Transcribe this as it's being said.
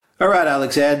All right,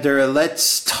 Alexander,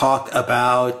 let's talk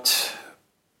about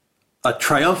a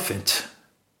triumphant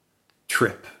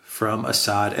trip from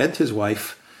Assad and his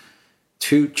wife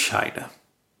to China.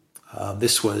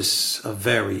 This was a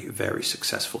very, very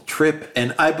successful trip,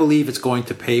 and I believe it's going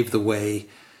to pave the way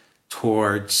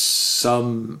towards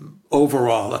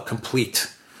a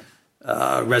complete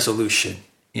resolution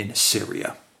in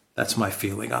Syria. That's my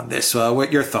feeling on this. What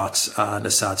are your thoughts on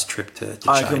Assad's trip to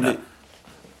China?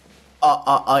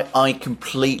 I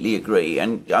completely agree.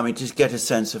 And I mean, just get a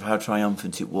sense of how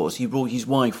triumphant it was. He brought his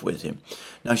wife with him.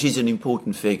 Now, she's an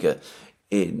important figure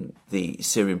in the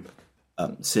Syrian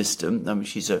system. I mean,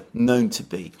 she's known to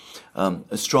be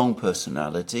a strong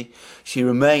personality. She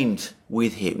remained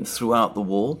with him throughout the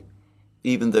war,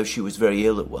 even though she was very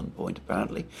ill at one point,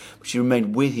 apparently. But she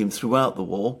remained with him throughout the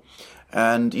war.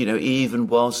 And, even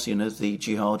whilst, the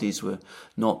jihadis were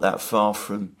not that far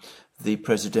from the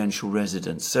presidential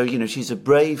residence. So, she's a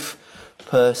brave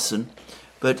person,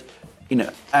 but,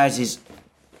 as is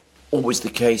always the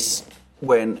case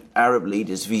when Arab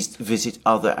leaders visit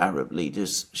other Arab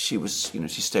leaders, she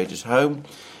stayed at home,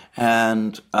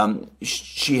 and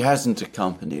she hasn't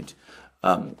accompanied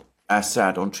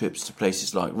Assad on trips to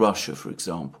places like Russia, for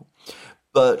example.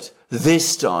 But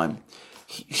this time,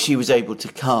 she was able to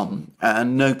come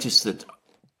and notice that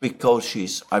because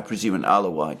she's, I presume, an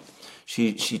Alawite,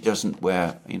 she doesn't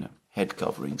wear, head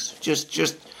coverings.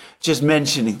 Just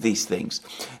mentioning these things.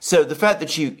 So the fact that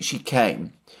she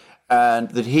came and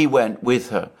that he went with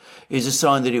her is a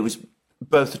sign that it was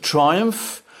both a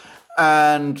triumph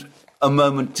and a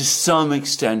moment to some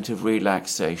extent of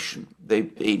relaxation.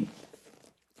 They've been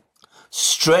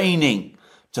straining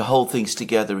to hold things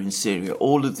together in Syria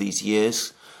all of these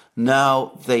years.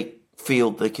 Now they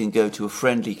feel they can go to a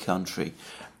friendly country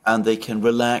and they can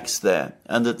relax there,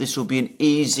 and that this will be an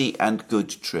easy and good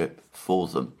trip for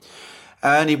them.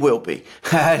 And it will be.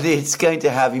 And it's going to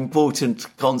have important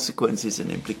consequences and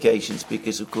implications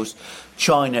because, of course,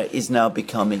 China is now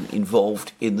becoming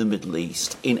involved in the Middle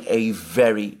East in a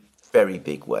very, very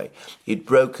big way. It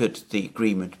brokered the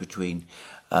agreement between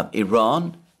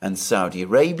Iran and Saudi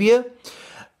Arabia.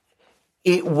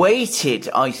 It waited,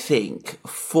 I think,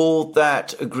 for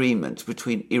that agreement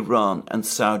between Iran and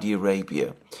Saudi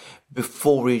Arabia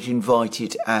before it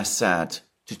invited Assad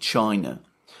to China.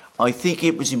 I think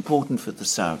it was important for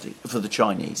the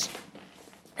Chinese,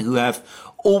 who have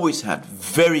always had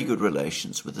very good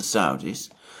relations with the Saudis,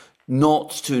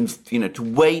 not to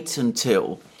wait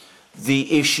until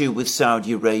the issue with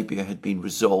Saudi Arabia had been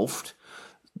resolved,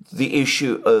 the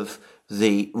issue of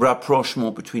the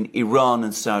rapprochement between Iran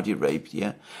and Saudi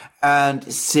Arabia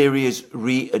and Syria's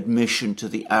readmission to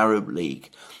the Arab League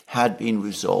had been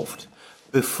resolved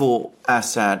before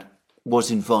Assad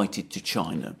was invited to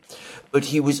China. But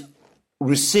he was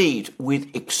received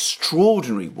with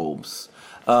extraordinary warmth.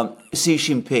 Xi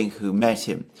Jinping, who met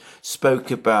him, spoke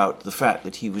about the fact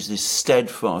that he was this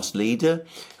steadfast leader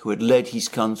who had led his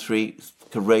country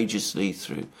courageously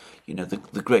through,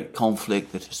 the great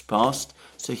conflict that has passed.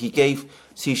 So Xi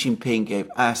Jinping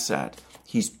gave Assad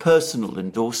his personal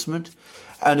endorsement.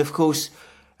 And of course,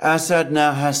 Assad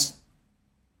now has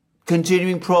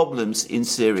continuing problems in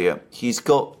Syria. He's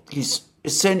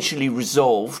essentially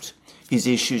resolved his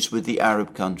issues with the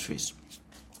Arab countries.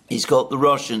 He's got the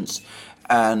Russians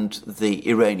and the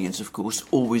Iranians, of course,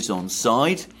 always on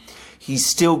side. He's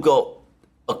still got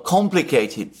a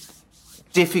complicated,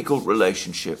 difficult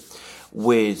relationship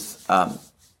with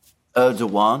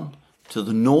Erdogan to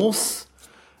the north.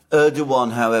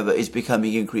 Erdogan, however, is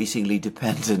becoming increasingly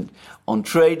dependent on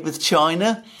trade with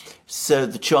China, so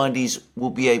the Chinese will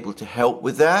be able to help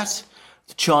with that.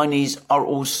 The Chinese are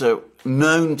also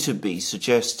known to be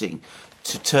suggesting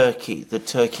to Turkey that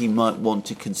Turkey might want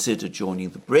to consider joining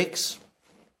the BRICS,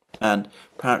 and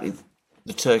apparently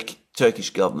the Turkish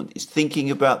government is thinking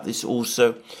about this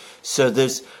also. So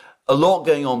there's a lot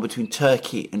going on between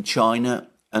Turkey and China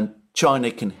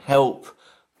China can help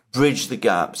bridge the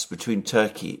gaps between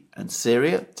Turkey and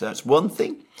Syria. So that's one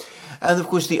thing. And of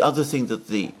course, the other thing that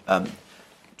the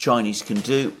Chinese can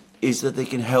do is that they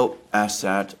can help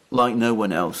Assad, like no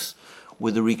one else,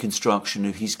 with the reconstruction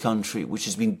of his country, which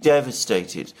has been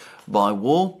devastated by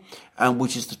war and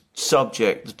which is the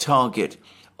target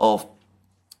of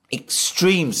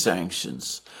extreme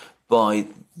sanctions by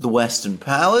the Western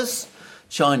powers.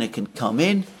 China can come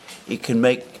in, it can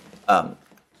make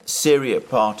Syria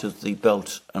part of the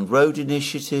Belt and Road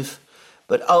Initiative,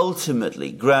 but ultimately,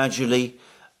 gradually,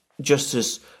 just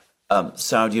as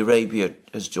Saudi Arabia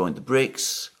has joined the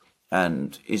BRICS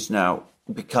and is now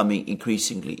becoming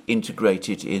increasingly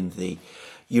integrated in the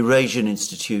Eurasian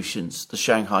institutions, the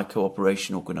Shanghai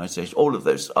Cooperation Organization, all of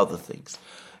those other things,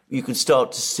 you can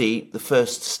start to see the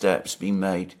first steps being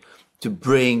made to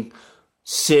bring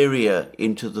Syria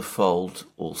into the fold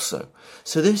also.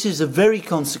 So this is a very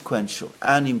consequential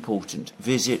and important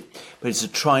visit, but it's a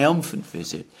triumphant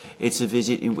visit. It's a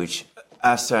visit in which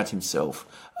Assad himself,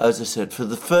 as I said, for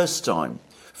the first time,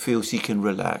 feels he can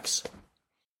relax.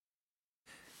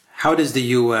 How does the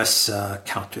U.S.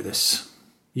 counter this?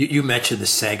 You mentioned the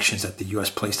sanctions that the U.S.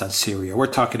 placed on Syria. We're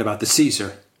talking about the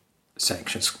Caesar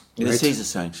sanctions, right? The Caesar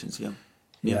sanctions, yeah.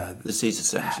 Yeah, the Caesar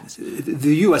sanctions.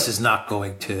 The U.S. is not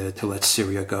going to let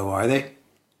Syria go, are they?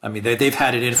 I mean, they've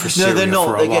had it in for Syria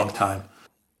for a long time.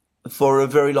 For a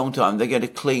very long time. They're going to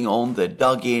cling on. They're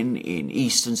dug in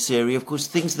eastern Syria. Of course,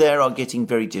 things there are getting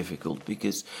very difficult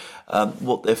because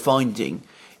what they're finding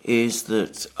is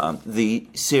that the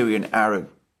Syrian Arabs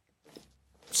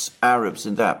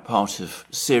in that part of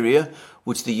Syria,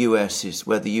 which the US is,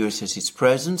 where the US has its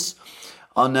presence,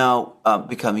 are now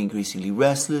becoming increasingly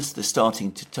restless. They're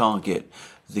starting to target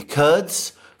the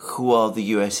Kurds, who are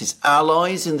the US's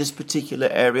allies in this particular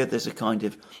area. There's a kind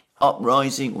of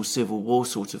uprising or civil war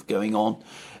sort of going on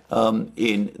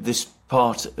in this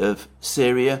part of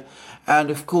Syria. And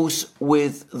of course,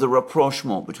 with the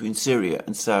rapprochement between Syria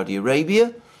and Saudi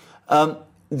Arabia,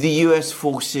 the US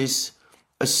forces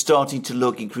are starting to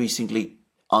look increasingly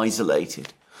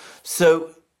isolated.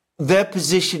 So their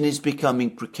position is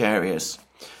becoming precarious.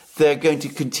 They're going to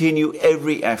continue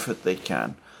every effort they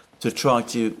can to try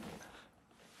to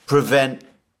prevent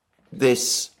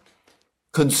this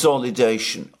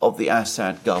consolidation of the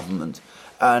Assad government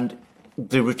and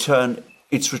the return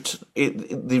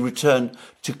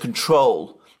to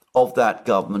control of that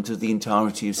government of the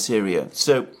entirety of Syria.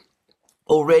 So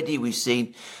already we've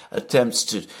seen attempts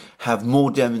to have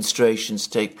more demonstrations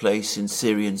take place in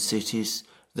Syrian cities.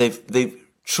 They've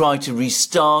tried to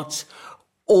restart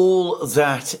all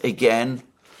that again.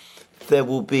 There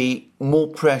will be more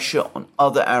pressure on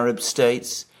other Arab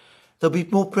states. There'll be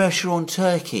more pressure on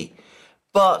Turkey.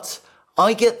 But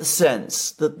I get the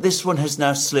sense that this one has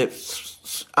now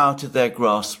slipped out of their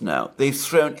grasp now. They've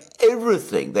thrown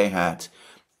everything they had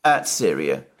at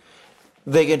Syria.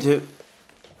 They're going to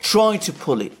try to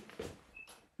pull it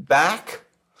back,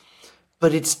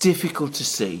 but it's difficult to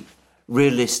see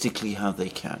realistically how they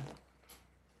can.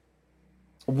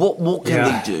 What can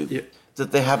they do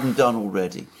that they haven't done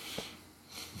already?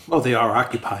 Well, they are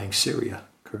occupying Syria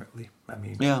currently. I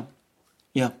mean,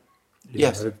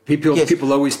 Yes.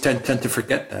 People always tend to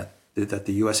forget that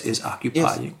the U.S. is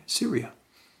occupying Syria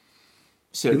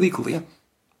illegally.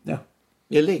 Yeah.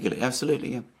 Illegally,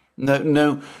 absolutely. Yeah.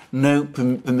 No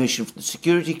permission from the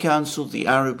Security Council, the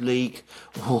Arab League,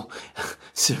 or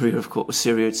Syria, of course,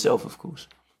 Syria itself, of course.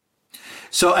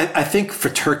 So I think for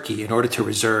Turkey, in order to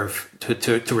resolve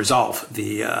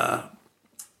the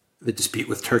dispute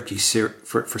with Turkey,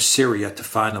 for Syria to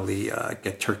finally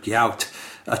get Turkey out,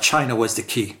 China was the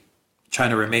key.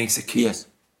 China remains the key.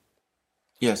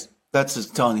 Yes, that's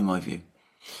entirely my view.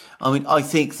 I mean, I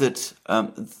think that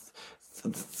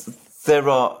there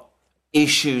are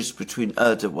issues between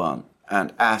Erdogan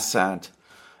and Assad.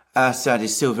 Assad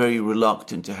is still very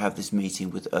reluctant to have this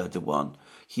meeting with Erdogan.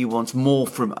 He wants more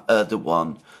from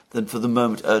Erdogan than for the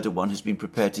moment Erdogan has been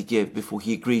prepared to give before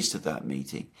he agrees to that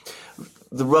meeting.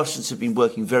 The Russians have been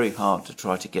working very hard to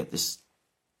try to get this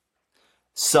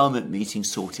summit meeting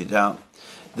sorted out.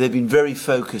 They've been very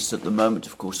focused at the moment,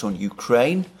 of course, on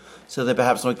Ukraine, so they're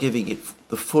perhaps not giving it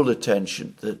the full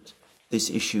attention that this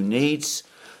issue needs.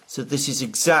 So this is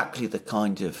exactly the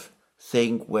kind of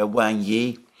thing where Wang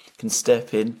Yi can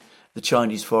step in, the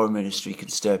Chinese Foreign Ministry can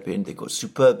step in, they've got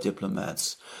superb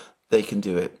diplomats, they can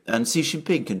do it. And Xi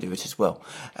Jinping can do it as well,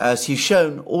 as he's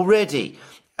shown already.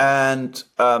 And,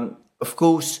 of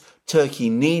course, Turkey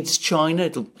needs China,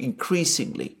 it'll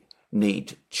increasingly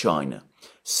need China.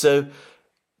 So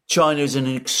China is in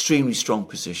an extremely strong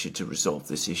position to resolve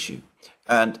this issue,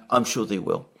 and I'm sure they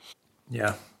will.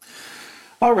 Yeah.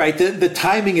 All right. The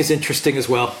timing is interesting as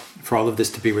well for all of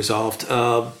this to be resolved.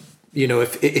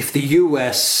 If the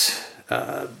U.S.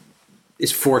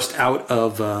 is forced out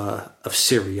of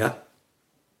Syria,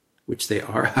 which they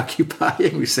are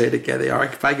occupying, we say it again, they are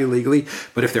occupying illegally,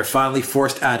 but if they're finally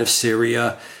forced out of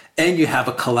Syria and you have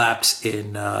a collapse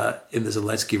in the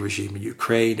Zelensky regime in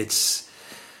Ukraine, it's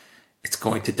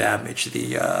going to damage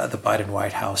the Biden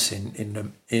White House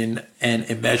in an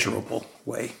immeasurable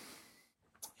way.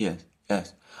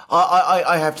 Yes.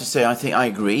 I have to say, I think I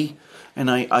agree,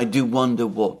 and I do wonder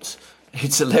what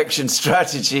its election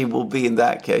strategy will be in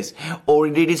that case, or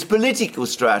indeed its political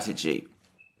strategy.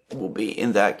 will be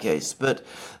in that case. But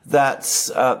that's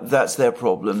their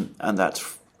problem, and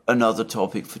that's another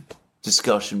topic for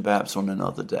discussion, perhaps on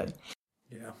another day.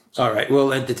 Yeah. All right.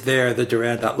 We'll end it there.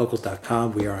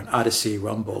 TheDuran.Locals.com. We are on Odyssey,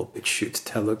 Rumble, BitChute,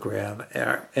 Telegram,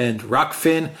 and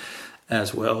Rockfin,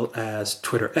 as well as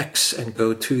Twitter X. And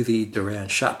go to the Duran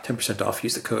shop. 10% off.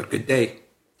 Use the code. Good day.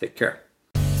 Take care.